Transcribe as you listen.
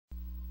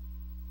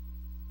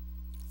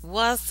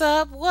What's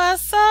up,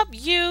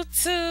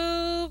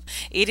 YouTube?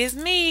 It is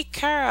me,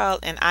 Carl,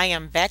 and I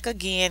am back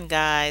again,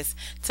 guys,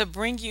 to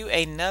bring you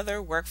another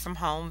work from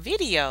home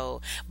video.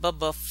 But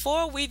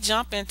before we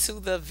jump into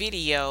the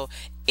video,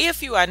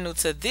 if you are new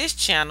to this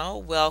channel,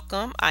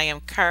 welcome. I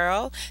am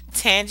Carl.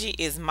 Tangi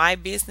is my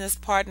business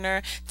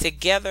partner.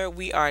 Together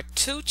we are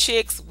two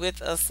chicks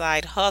with a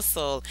side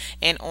hustle.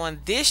 And on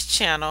this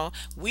channel,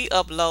 we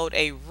upload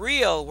a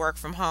real work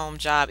from home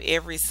job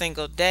every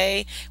single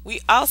day.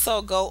 We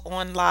also go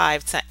on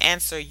live to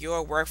answer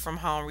your work from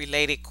home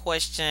related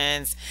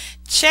questions.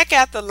 Check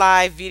out the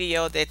live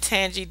video that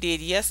Tangi did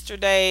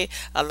yesterday.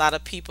 A lot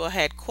of people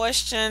had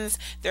questions.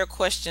 Their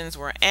questions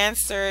were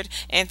answered.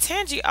 And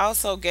Tangi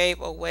also gave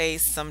away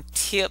some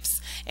tips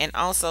and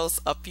also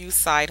a few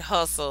side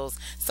hustles.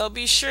 So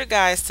be sure,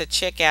 guys, to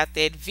check out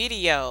that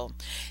video.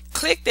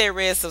 Click that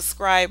red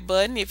subscribe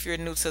button if you're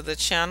new to the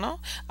channel.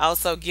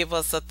 Also give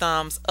us a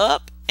thumbs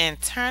up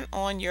and turn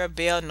on your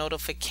bell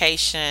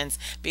notifications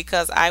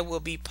because I will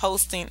be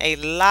posting a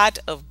lot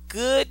of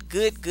good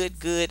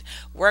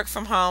work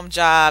from home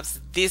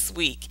jobs this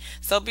week.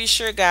 So be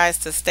sure, guys,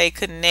 to stay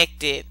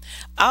connected.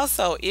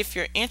 Also, if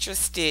you're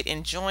interested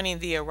in joining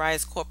the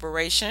Arise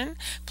Corporation,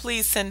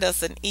 please send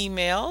us an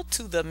email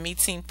to the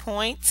meeting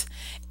point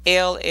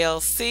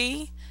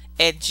llc@gmail.com.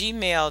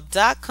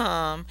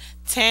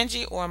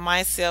 Tangi or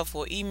myself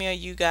will email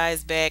you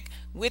guys back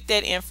with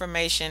that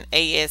information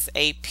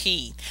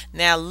ASAP.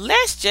 Now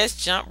let's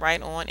just jump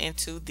right on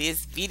into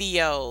this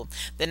video.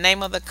 The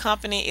name of the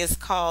company is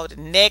called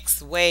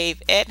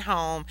NEXTWAVE at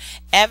Home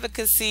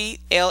Advocacy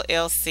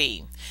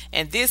LLC,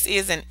 and this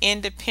is an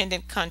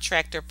independent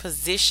contractor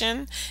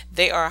position.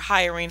 They are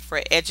hiring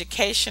for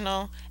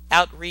educational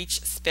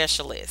outreach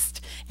specialist.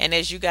 And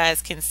as you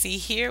guys can see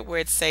here where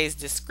it says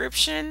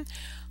description,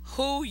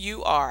 who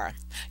you are.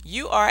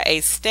 You are a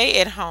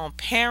stay-at-home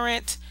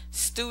parent,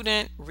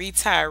 student,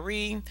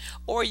 retiree,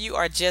 or you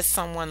are just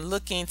someone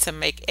looking to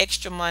make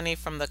extra money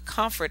from the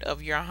comfort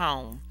of your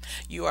home.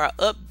 You are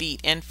upbeat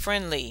and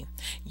friendly.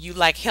 You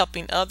like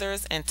helping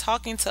others and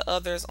talking to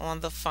others on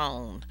the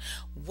phone.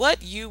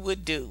 What you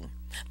would do.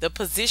 The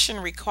position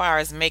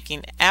requires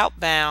making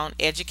outbound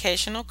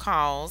educational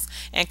calls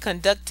and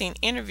conducting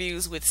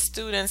interviews with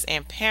students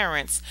and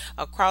parents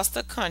across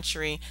the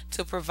country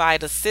to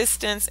provide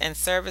assistance and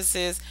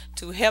services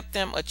to help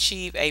them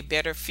achieve a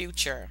better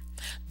future.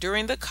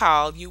 During the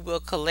call, you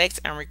will collect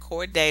and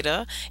record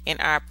data in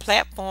our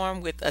platform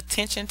with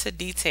attention to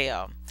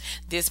detail.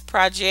 This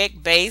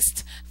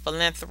project-based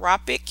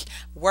philanthropic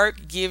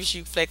work gives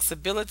you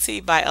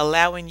flexibility by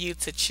allowing you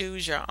to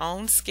choose your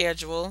own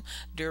schedule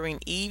during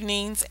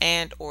evenings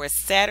and or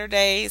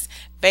Saturdays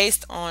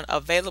based on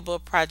available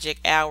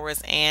project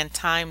hours and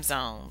time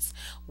zones.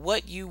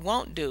 What you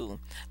won't do.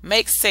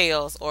 Make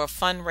sales or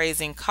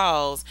fundraising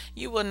calls.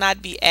 You will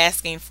not be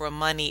asking for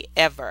money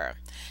ever.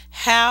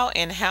 How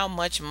and how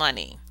much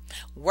money?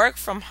 Work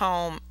from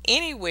home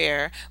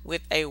anywhere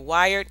with a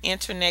wired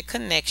internet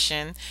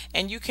connection,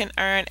 and you can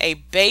earn a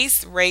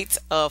base rate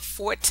of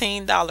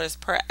 $14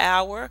 per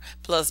hour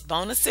plus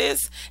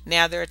bonuses.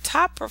 Now their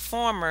top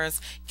performers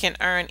can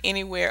earn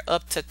anywhere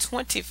up to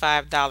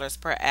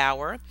 $25 per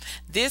hour.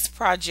 This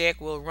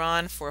project will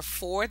run for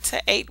 4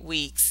 to 8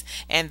 weeks,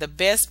 and the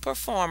best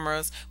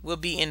performers will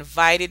be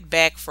invited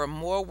back for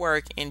more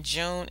work in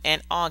June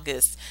and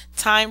August.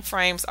 Time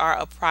frames are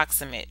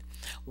approximate.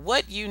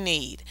 What you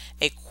need: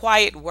 a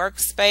quiet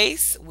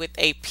workspace with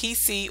a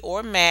PC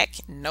or Mac,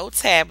 no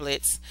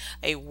tablets,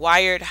 a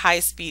wired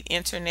high-speed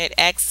internet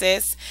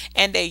access,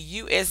 and a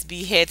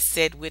USB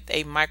headset with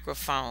a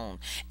microphone,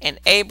 and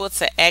able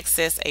to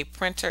access a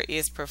printer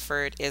is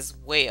preferred as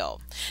well.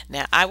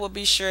 Now I will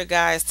be sure,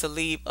 guys, to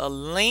leave a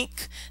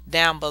link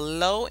down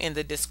below in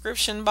the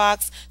description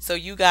box so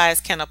you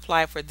guys can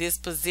apply for this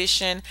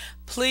position.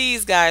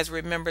 Please, guys,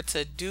 remember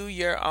to do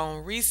your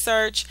own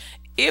research.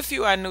 If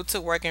you are new to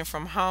working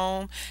from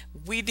home,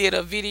 we did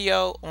a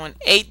video on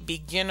 8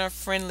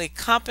 beginner-friendly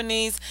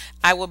companies.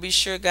 I will be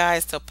sure,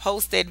 guys, to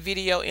post that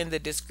video in the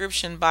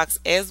description box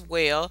as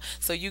well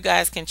so you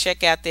guys can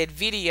check out that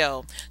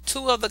video.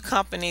 2 of the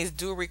companies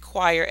do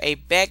require a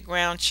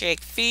background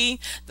check fee.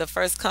 The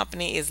first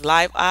company is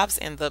Live Ops,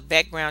 and the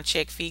background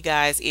check fee,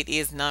 guys, it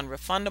is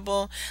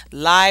non-refundable.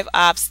 Live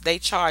Ops, they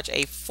charge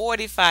a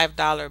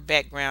 $45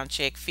 background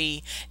check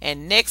fee,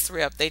 and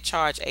NextRep, they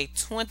charge a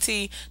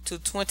 $20 to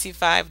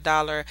 $25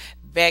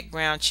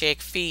 background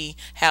check fee.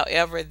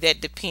 However,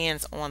 that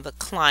depends on the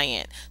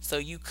client. So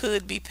you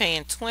could be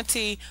paying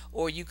 $20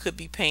 or you could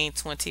be paying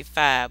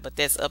 $25, but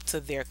that's up to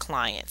their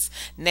clients.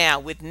 Now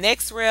with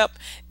NextRep,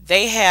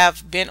 they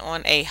have been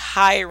on a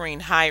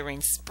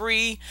hiring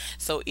spree.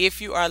 So if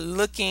you are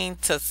looking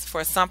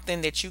for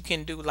something that you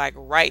can do like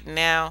right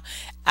now,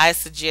 I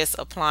suggest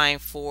applying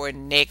for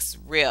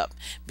NextRep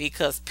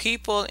because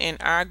people in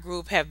our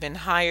group have been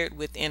hired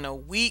within a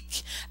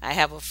week. I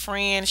have a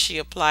friend, she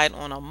applied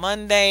on a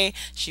Monday,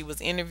 she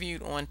was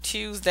interviewed on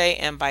Tuesday,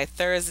 and by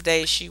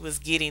Thursday she was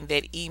getting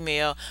that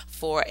email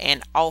for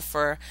an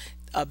offer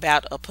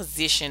about a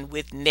position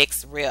with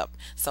NEXTWAVE.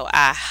 So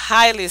I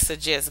highly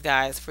suggest,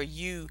 guys, for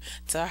you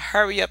to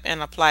hurry up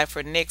and apply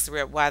for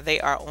NEXTWAVE while they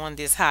are on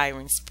this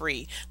hiring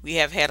spree. We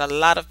have had a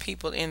lot of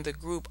people in the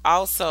group.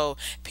 Also,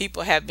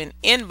 people have been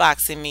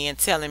inboxing me and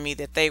telling me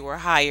that they were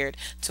hired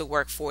to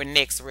work for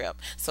NEXTWAVE.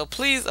 So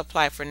please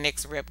apply for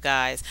NEXTWAVE,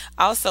 guys.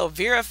 Also,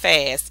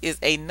 VeriFast is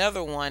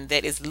another one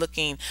that is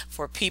looking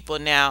for people.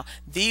 Now,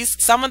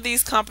 some of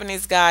these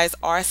companies, guys,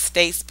 are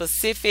state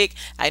specific.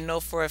 I know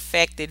for a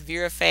fact that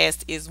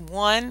VeriFast is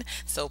one.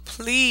 So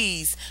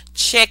please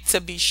check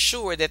to be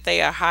sure that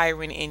they are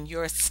hiring in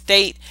your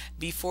state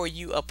before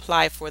you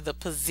apply for the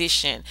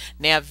position.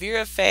 Now,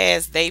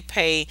 VeriFast, they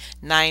pay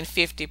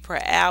 $9.50 per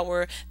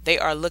hour. They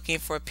are looking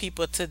for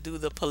people to do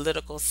the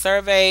political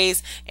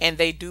surveys, and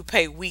they do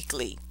pay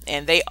weekly,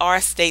 and they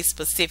are state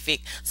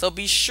specific. So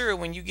be sure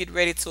when you get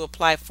ready to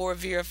apply for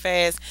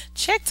VeriFast,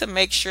 check to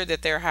make sure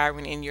that they're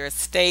hiring in your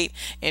state.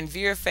 And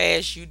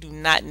VeriFast, you do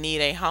not need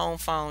a home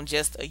phone,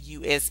 just a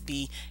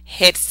USB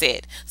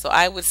headset. So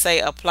I would say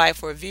apply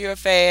for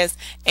VeriFast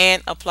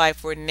and apply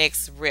for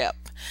NEXTWAVE.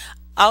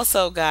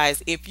 Also,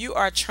 guys, if you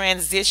are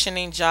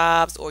transitioning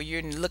jobs or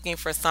you're looking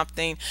for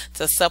something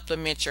to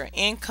supplement your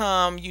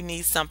income, you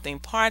need something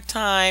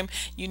part-time,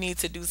 you need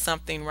to do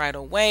something right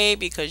away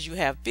because you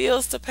have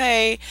bills to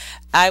pay,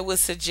 I would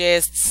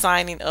suggest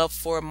signing up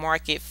for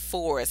Market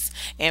Force.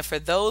 And for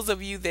those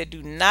of you that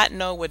do not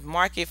know what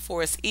Market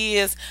Force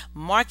is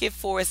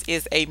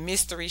a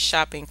mystery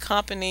shopping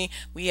company.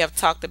 We have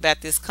talked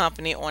about this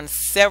company on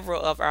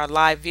several of our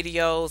live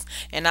videos,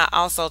 and I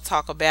also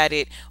talk about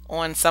it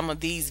on some of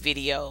these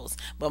videos.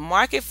 But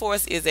Market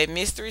Force is a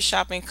mystery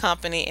shopping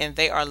company, and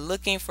they are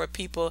looking for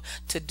people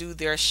to do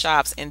their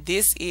shops, and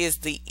this is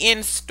the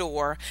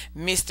in-store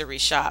mystery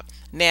shop.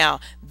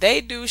 Now,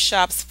 they do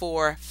shops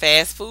for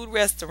fast food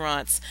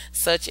restaurants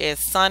such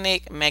as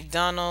Sonic,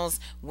 McDonald's,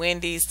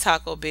 Wendy's,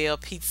 Taco Bell,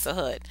 Pizza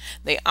Hut.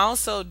 They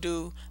also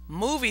do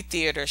movie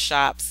theater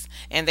shops,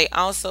 and they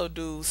also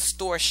do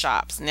store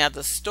shops. Now,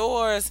 the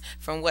stores,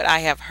 from what I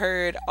have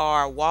heard,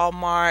 are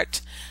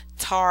Walmart,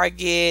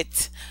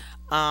 Target,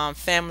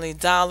 Family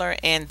Dollar,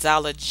 and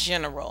Dollar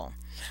General.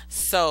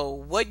 So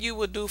what you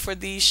would do for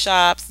these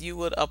shops, you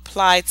would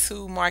apply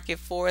to Market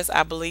Force.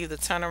 I believe the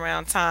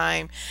turnaround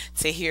time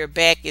to hear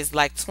back is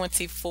like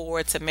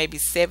 24 to maybe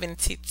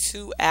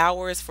 72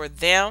 hours for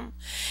them.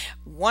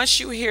 Once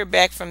you hear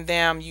back from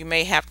them, you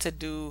may have to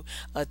do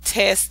a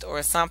test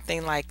or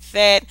something like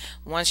that.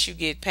 Once you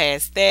get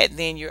past that,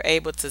 then you're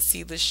able to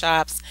see the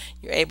shops.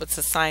 You're able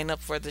to sign up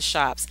for the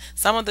shops.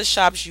 Some of the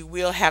shops you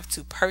will have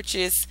to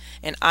purchase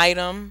an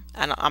item,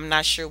 and I'm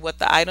not sure what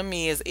the item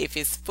is. If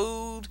it's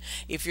food,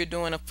 if you're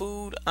doing a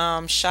food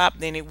shop,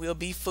 then it will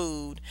be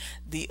food.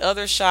 The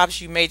other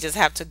shops, you may just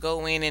have to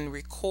go in and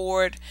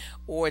record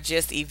or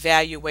just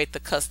evaluate the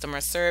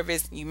customer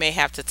service. You may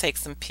have to take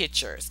some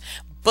pictures.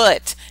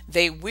 But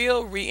they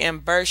will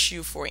reimburse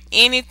you for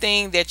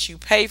anything that you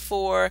pay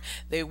for.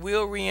 They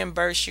will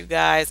reimburse you,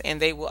 guys, and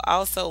they will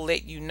also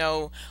let you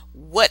know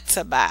what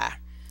to buy.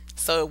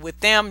 So with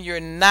them, you're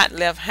not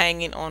left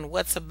hanging on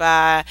what to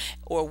buy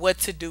or what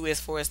to do as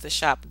far as the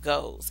shop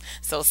goes.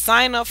 So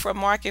sign up for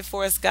Market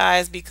Force,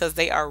 guys, because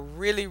they are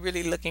really,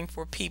 really looking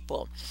for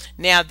people.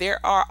 Now,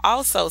 there are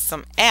also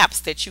some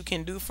apps that you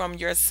can do from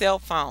your cell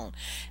phone.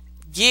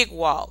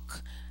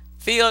 GigWalk,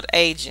 Field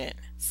Agent,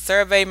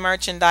 Survey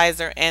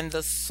Merchandiser, and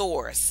The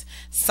Source.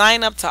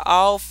 Sign up to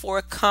all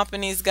 4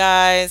 companies,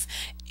 guys.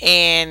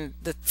 And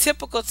the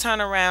typical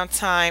turnaround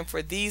time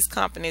for these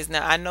companies,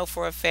 now I know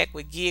for a fact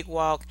with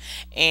GigWalk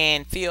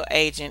and Field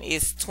Agent,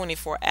 is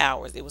 24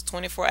 hours. It was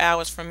 24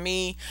 hours for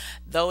me.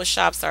 Those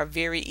shops are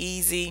very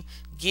easy.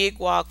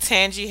 GigWalk,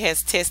 Tangi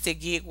has tested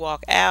GigWalk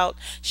out.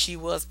 She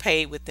was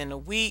paid within a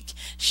week.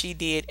 She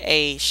did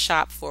a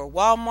shop for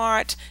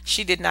Walmart.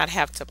 She did not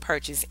have to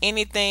purchase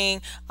anything.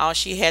 All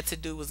she had to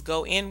do was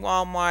go in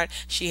Walmart.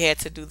 She had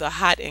to do the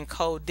hot and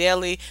cold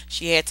deli.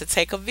 She had to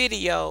take a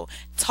video,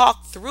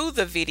 talk through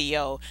the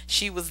video.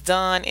 She was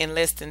done in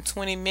less than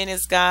 20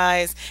 minutes,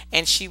 guys,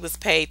 and she was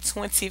paid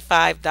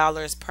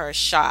 $25 per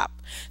shop.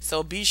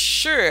 So be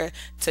sure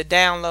to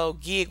download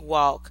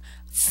GigWalk.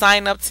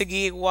 Sign up to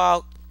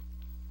GigWalk.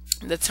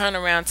 The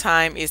turnaround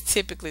time is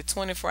typically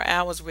 24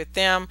 hours with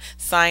them.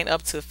 Sign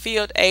up to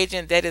Field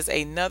Agent. That is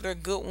another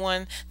good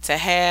one to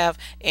have.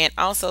 And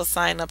also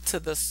sign up to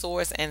The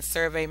Source and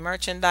Survey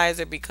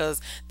Merchandiser,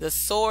 because The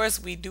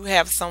Source, we do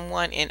have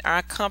someone in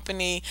our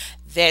company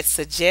that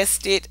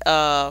suggested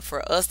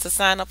for us to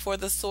sign up for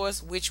The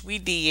Source, which we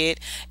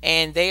did,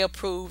 and they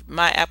approved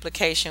my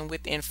application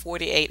within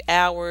 48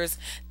 hours.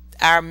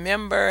 Our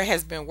member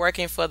has been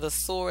working for The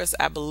Source,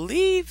 I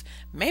believe,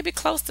 maybe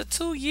close to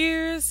 2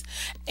 years,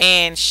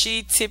 and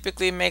she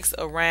typically makes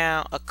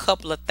around a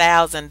couple of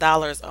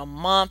 $1,000s a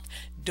month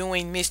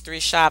doing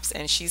mystery shops,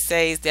 and she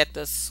says that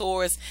The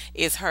Source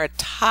is her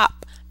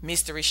top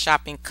mystery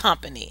shopping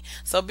company.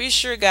 So be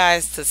sure,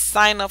 guys, to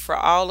sign up for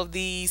all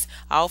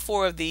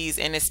four of these,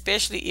 and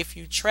especially if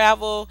you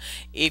travel,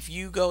 if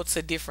you go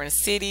to different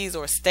cities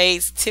or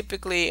states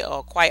typically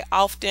or quite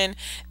often,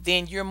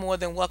 then you're more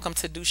than welcome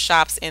to do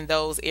shops in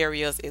those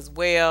areas as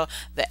well.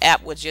 The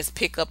app will just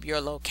pick up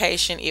your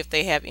location. If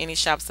they have any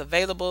shops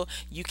available,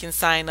 you can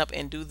sign up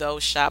and do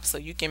those shops, so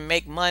you can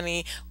make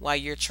money while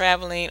you're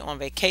traveling, on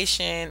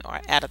vacation,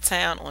 or out of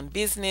town on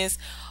business,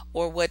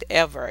 or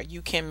whatever.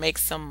 You can make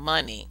some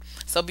money.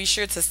 So be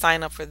sure to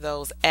sign up for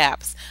those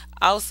apps.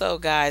 Also,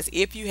 guys,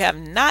 if you have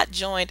not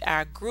joined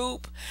our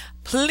group,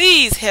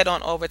 please head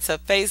on over to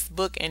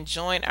Facebook and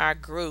join our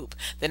group.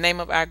 The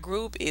name of our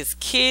group is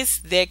Kiss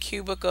That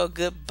Cubicle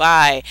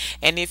Goodbye.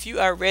 And if you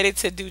are ready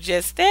to do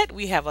just that,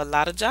 we have a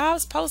lot of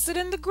jobs posted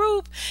in the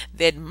group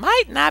that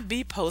might not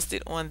be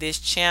posted on this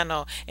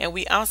channel. And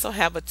we also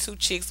have a Two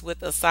Chicks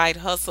with a Side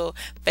Hustle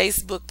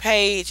Facebook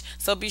page.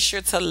 So be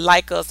sure to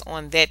like us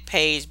on that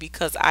page,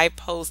 because I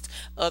post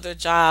other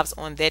jobs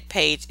on that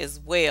page as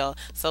well.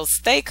 So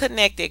stay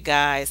connected,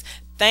 guys.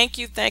 Thank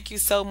you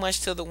so much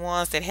to the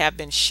ones that have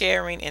been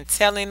sharing and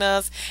telling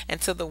us,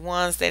 and to the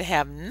ones that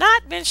have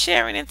not been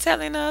sharing and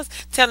telling us,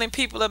 telling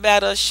people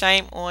about us.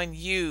 Shame on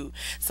you.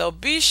 So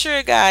be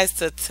sure, guys,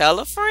 to tell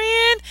a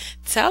friend,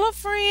 tell a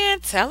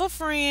friend, tell a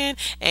friend,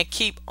 and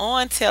keep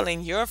on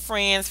telling your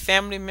friends,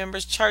 family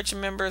members, church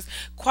members,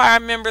 choir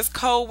members,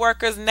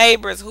 co-workers,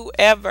 neighbors,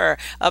 whoever,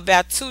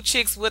 about Two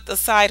Chicks with a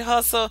Side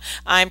Hustle.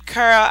 I'm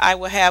Carol. I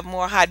will have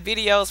more hot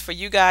videos for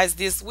you guys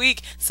this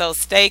week, so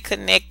stay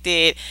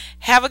connected.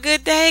 Have a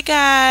good day,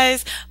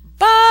 guys.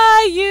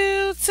 Bye,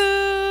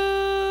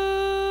 YouTube.